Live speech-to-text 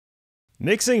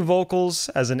Mixing vocals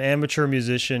as an amateur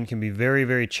musician can be very,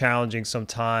 very challenging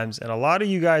sometimes, and a lot of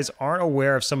you guys aren't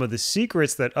aware of some of the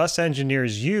secrets that us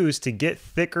engineers use to get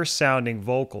thicker sounding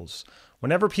vocals.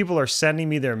 Whenever people are sending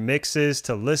me their mixes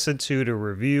to listen to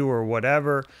review or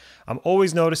whatever, I'm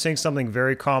always noticing something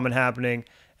very common happening,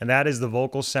 and that is the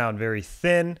vocals sound very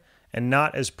thin and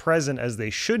not as present as they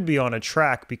should be on a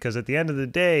track, because at the end of the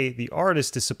day, the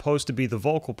artist is supposed to be the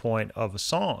vocal point of a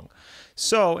song.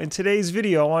 So in today's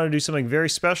video, I want to do something very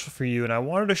special for you, and I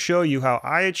wanted to show you how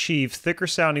I achieve thicker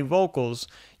sounding vocals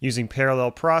using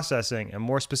parallel processing, and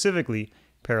more specifically,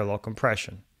 parallel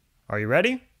compression. Are you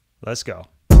ready? Let's go.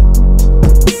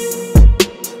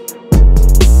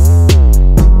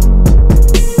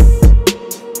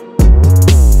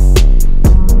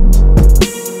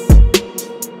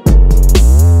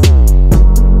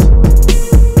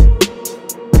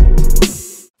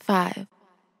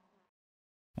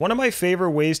 One of my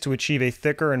favorite ways to achieve a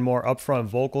thicker and more upfront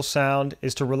vocal sound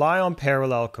is to rely on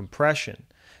parallel compression.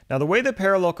 Now, the way that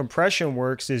parallel compression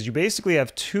works is you basically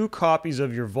have two copies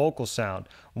of your vocal sound.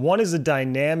 One is a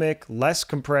dynamic, less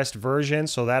compressed version,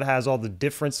 so that has all the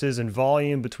differences in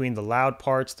volume between the loud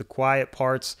parts, the quiet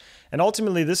parts, and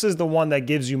ultimately this is the one that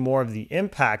gives you more of the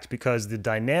impact because the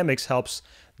dynamics helps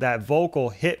that vocal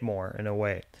hit more in a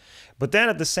way. But then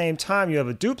at the same time, you have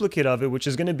a duplicate of it, which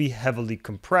is going to be heavily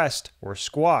compressed or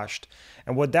squashed.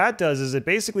 And what that does is it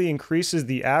basically increases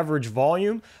the average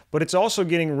volume, but it's also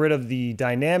getting rid of the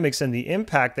dynamics and the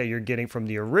impact that you're getting from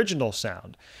the original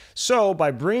sound. So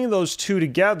by bringing those two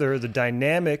together, the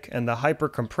dynamic and the hyper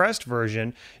compressed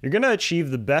version, you're going to achieve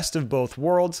the best of both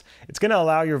worlds. It's going to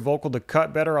allow your vocal to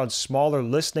cut better on smaller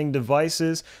listening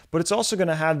devices, but it's also going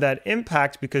to have that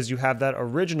impact because you have that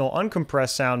original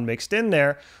uncompressed sound mixed in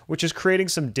there, which is creating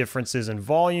some differences in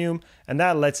volume, and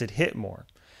that lets it hit more.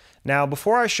 Now,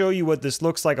 before I show you what this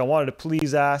looks like, I wanted to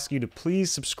please ask you to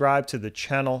please subscribe to the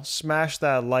channel, smash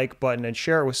that like button, and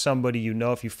share it with somebody you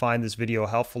know if you find this video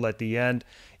helpful at the end.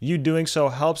 You doing so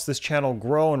helps this channel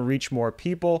grow and reach more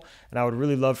people, and I would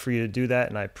really love for you to do that,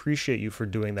 and I appreciate you for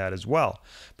doing that as well.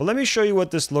 But let me show you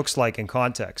what this looks like in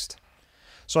context.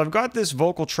 So I've got this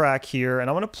vocal track here, and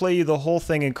I'm going to play you the whole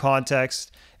thing in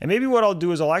context, and maybe what I'll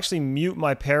do is I'll actually mute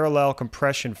my parallel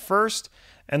compression first,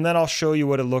 and then I'll show you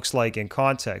what it looks like in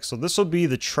context. So this will be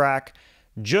the track,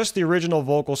 just the original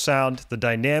vocal sound, the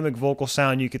dynamic vocal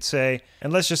sound you could say,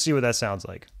 and let's just see what that sounds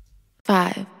like.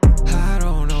 5. I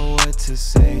don't know what to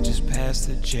say, just pass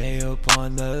the J up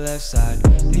on the left side.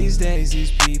 These days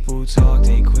these people talk,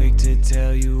 they quick to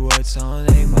tell you what's on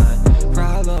their mind.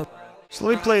 Problem. So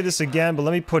let me play this again, but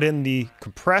let me put in the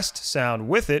compressed sound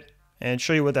with it and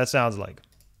show you what that sounds like.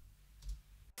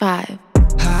 5.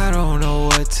 I don't know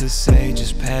what to say,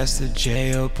 just pass the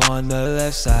J up on the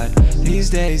left side. These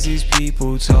days these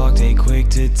people talk, they quick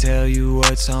to tell you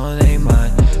what's on their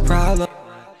mind. Problem.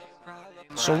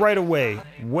 So right away,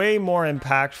 way more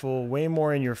impactful, way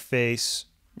more in your face.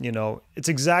 You know, it's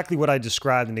exactly what I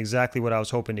described and exactly what I was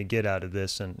hoping to get out of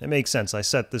this, and it makes sense. I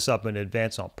set this up in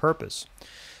advance on purpose.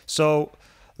 So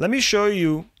let me show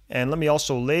you, and let me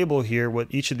also label here what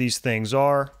each of these things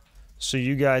are so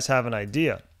you guys have an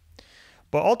idea.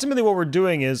 But ultimately what we're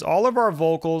doing is all of our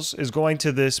vocals is going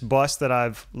to this bus that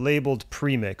I've labeled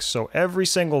premix. So every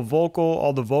single vocal,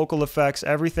 all the vocal effects,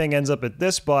 everything ends up at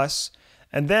this bus,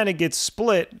 and then it gets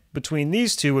split between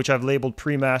these two, which I've labeled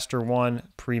Premaster 1,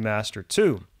 Premaster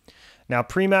 2. Now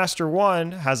Premaster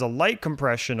 1 has a light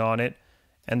compression on it,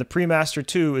 and the Premaster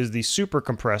 2 is the super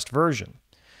compressed version.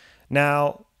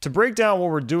 Now, to break down what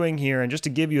we're doing here and just to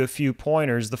give you a few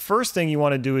pointers, the first thing you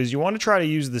want to do is you want to try to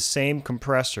use the same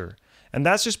compressor. And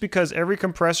that's just because every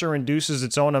compressor induces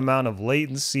its own amount of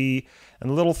latency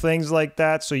and little things like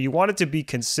that. So you want it to be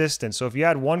consistent. So if you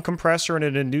add one compressor and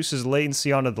it induces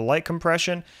latency onto the light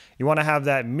compression, you want to have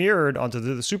that mirrored onto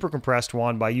the super compressed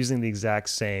one by using the exact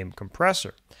same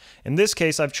compressor. In this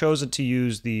case, I've chosen to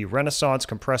use the Renaissance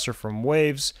compressor from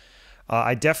Waves.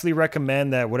 I definitely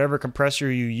recommend that whatever compressor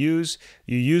you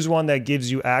use one that gives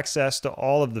you access to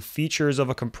all of the features of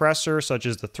a compressor, such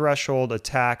as the threshold,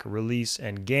 attack, release,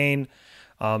 and gain.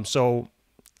 So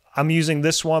I'm using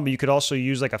this one, but you could also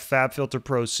use like a FabFilter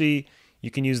Pro C.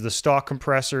 You can use the stock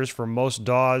compressors for most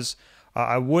DAWs.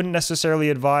 I wouldn't necessarily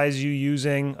advise you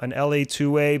using an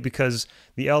LA2A because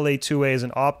the LA2A is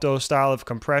an opto style of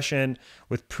compression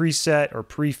with preset or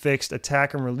prefixed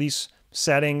attack and release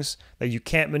settings that you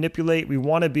can't manipulate. We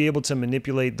want to be able to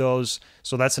manipulate those,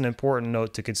 so that's an important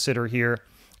note to consider here,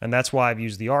 and that's why I've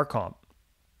used the RComp.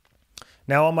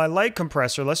 Now on my light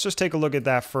compressor, let's just take a look at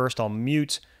that first. I'll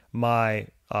mute my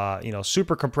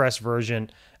super compressed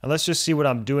version, and let's just see what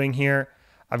I'm doing here.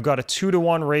 I've got a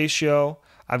 2-to-1 ratio.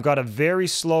 I've got a very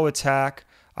slow attack,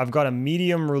 I've got a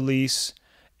medium release,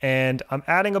 and I'm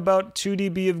adding about 2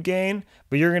 dB of gain,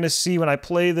 but you're going to see when I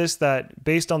play this that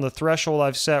based on the threshold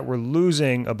I've set, we're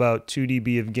losing about 2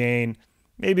 dB of gain,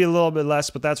 maybe a little bit less,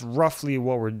 but that's roughly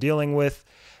what we're dealing with.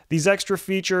 These extra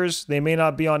features, they may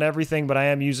not be on everything, but I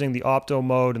am using the opto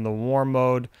mode and the warm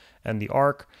mode and the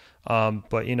arc.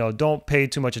 But, you know, don't pay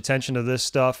too much attention to this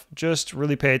stuff. Just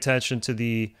really pay attention to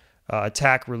the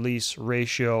attack release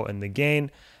ratio and the gain.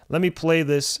 Let me play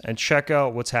this and check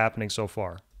out what's happening so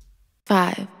far.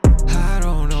 5. I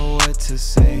don't know what to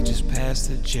say, just pass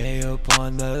the J up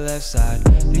on the left side.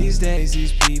 These days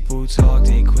these people talk,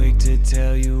 they quick to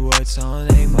tell you what's on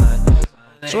their mind.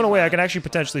 So in a way I can actually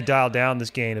potentially dial down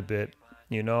this gain a bit,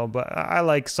 you know, but I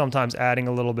like sometimes adding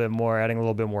a little bit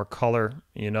more color,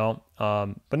 you know.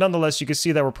 But nonetheless, you can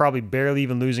see that we're probably barely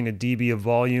even losing a dB of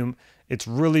volume. It's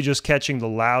really just catching the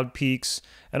loud peaks,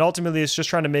 and ultimately it's just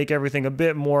trying to make everything a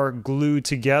bit more glued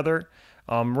together.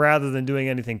 Rather than doing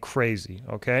anything crazy,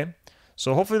 okay?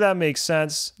 So hopefully that makes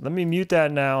sense. Let me mute that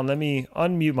now, and let me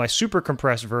unmute my super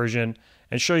compressed version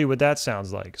and show you what that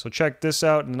sounds like. So check this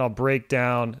out, and then I'll break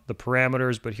down the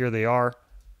parameters, but here they are.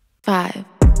 5.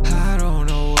 I don't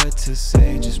know what to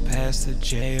say, just pass the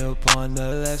J up on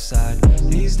the left side.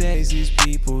 These days these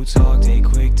people talk, they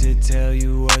quick to tell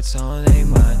you what's on their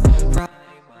mind.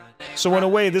 So in a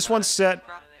way, this one's set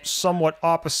somewhat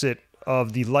opposite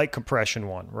of the light compression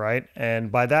one, right?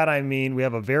 And by that I mean we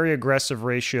have a very aggressive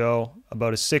ratio,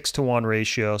 about a 6-to-1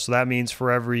 ratio. So that means for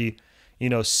every, you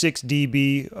know, 6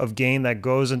 dB of gain that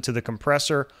goes into the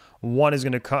compressor, 1 dB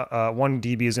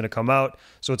is going to come out.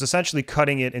 So it's essentially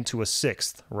cutting it into a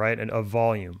sixth, right, and of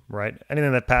volume, right?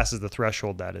 Anything that passes the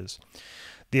threshold, that is.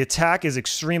 The attack is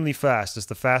extremely fast. It's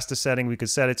the fastest setting we could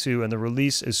set it to, and the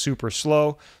release is super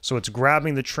slow. So it's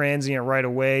grabbing the transient right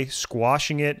away,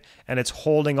 squashing it, and it's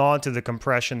holding on to the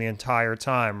compression the entire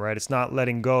time, right? It's not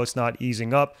letting go. It's not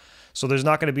easing up. So there's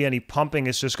not going to be any pumping.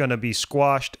 It's just going to be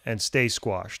squashed and stay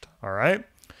squashed, all right?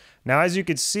 Now, as you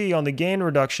can see on the gain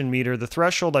reduction meter, the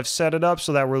threshold, I've set it up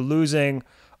so that we're losing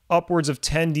upwards of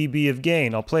 10 dB of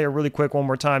gain. I'll play it really quick one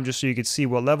more time just so you can see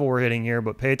what level we're hitting here,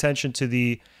 but pay attention to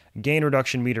the gain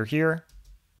reduction meter here.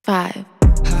 5.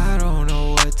 I don't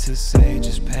know what to say,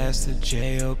 just pass the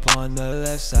J up on the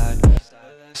left side.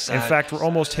 In fact, we're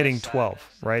almost hitting 12,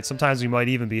 right? Sometimes we might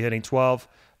even be hitting 12,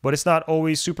 but it's not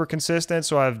always super consistent,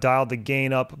 so I've dialed the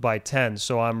gain up by 10.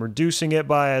 So I'm reducing it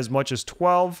by as much as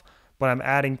 12, but I'm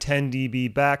adding 10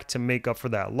 dB back to make up for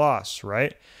that loss,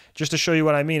 right? Just to show you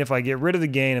what I mean, if I get rid of the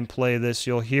gain and play this,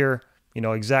 you'll hear, you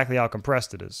know, exactly how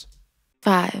compressed it is.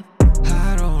 5.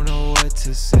 I don't know what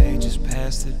to say, just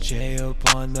pass the J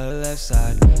up on the left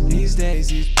side. These days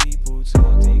these people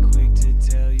talk, they quick to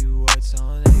tell you what's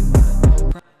on their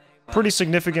mind. Pretty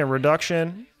significant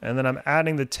reduction, and then I'm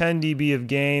adding the 10 dB of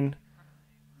gain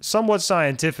somewhat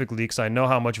scientifically because I know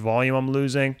how much volume I'm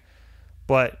losing.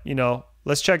 But, you know,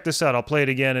 let's check this out. I'll play it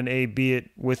again and A/B it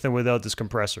with and without this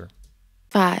compressor.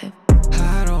 5.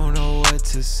 I don't know what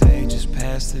to say, just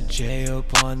pass the J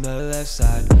up on the left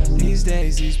side. These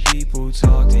days these people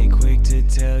talk, they quick to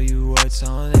tell you what's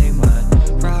on their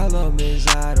mind. Problem is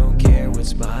I don't care,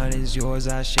 what's mine is yours,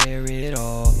 I share it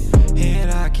all.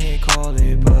 And I can't call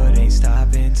it, but ain't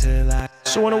stopping till I...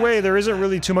 So in a way, there isn't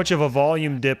really too much of a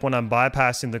volume dip when I'm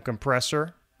bypassing the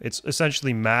compressor. It's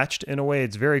essentially matched in a way.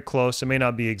 It's very close. It may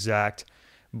not be exact,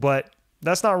 but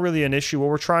that's not really an issue. What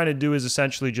we're trying to do is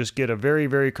essentially just get a very,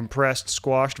 very compressed,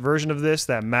 squashed version of this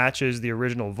that matches the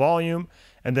original volume,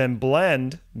 and then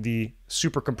blend the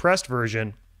super compressed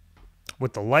version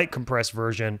with the light compressed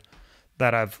version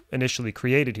that I've initially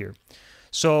created here.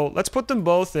 So let's put them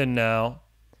both in now,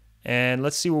 and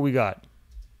let's see what we got.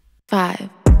 5.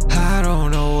 I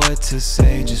don't know what to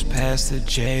say, just pass the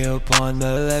J up on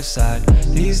the left side.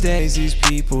 These days these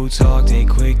people talk, they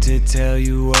quick to tell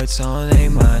you what's on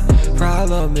their mind.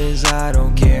 Problem is I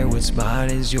don't care, what's mine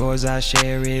is yours, I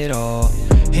share it all.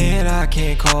 And I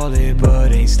can't call it,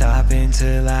 but ain't stopping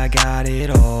till I got it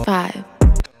all. 5.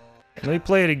 Let me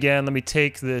play it again. Let me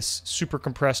take this super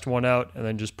compressed one out and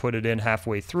then just put it in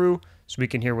halfway through so we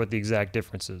can hear what the exact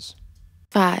difference is.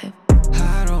 5.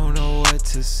 I don't know what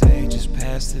to say, just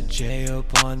pass the J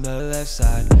up on the left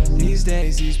side. These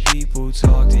days these people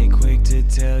talk, they quick to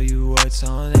tell you what's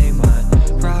on their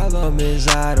mind. Problem is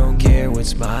I don't care,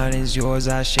 what's mine is yours,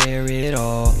 I share it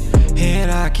all.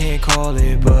 And I can't call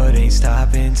it, but ain't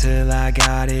stopping till I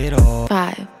got it all.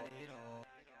 5.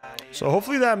 So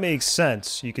hopefully that makes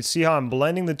sense. You can see how I'm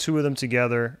blending the two of them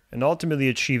together and ultimately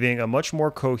achieving a much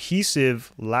more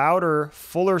cohesive, louder,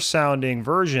 fuller sounding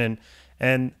version.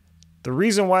 And The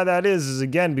reason why that is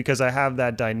again because I have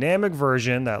that dynamic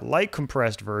version, that light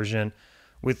compressed version,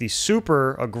 with the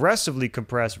super aggressively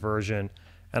compressed version,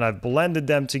 and I've blended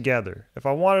them together. If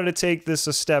I wanted to take this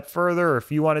a step further, or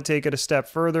if you want to take it a step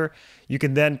further, you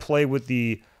can then play with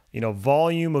the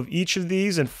volume of each of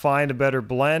these and find a better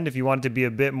blend. If you want it to be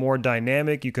a bit more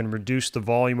dynamic, you can reduce the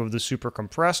volume of the super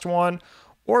compressed one,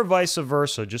 or vice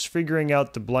versa, just figuring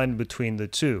out the blend between the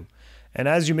two. And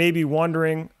as you may be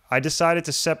wondering, I decided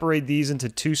to separate these into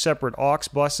two separate aux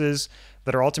buses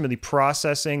that are ultimately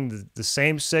processing the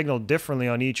same signal differently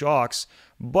on each aux.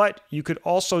 But you could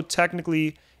also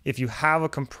technically, if you have a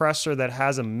compressor that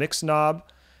has a mix knob,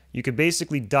 you could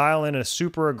basically dial in a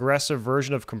super aggressive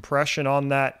version of compression on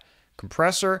that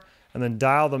compressor and then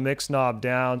dial the mix knob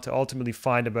down to ultimately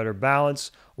find a better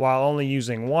balance while only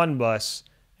using one bus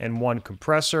and one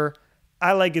compressor.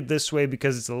 I like it this way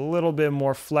because it's a little bit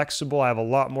more flexible. I have a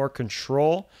lot more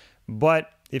control,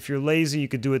 but if you're lazy, you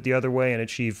could do it the other way and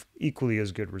achieve equally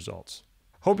as good results.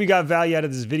 Hope you got value out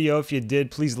of this video. If you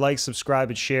did, please like, subscribe,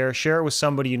 and share. Share it with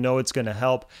somebody you know it's going to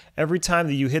help. Every time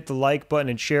that you hit the like button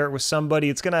and share it with somebody,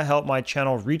 it's going to help my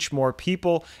channel reach more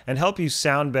people and help you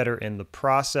sound better in the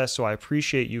process, so I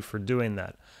appreciate you for doing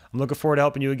that. I'm looking forward to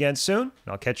helping you again soon, and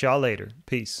I'll catch y'all later.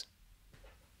 Peace.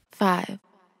 5.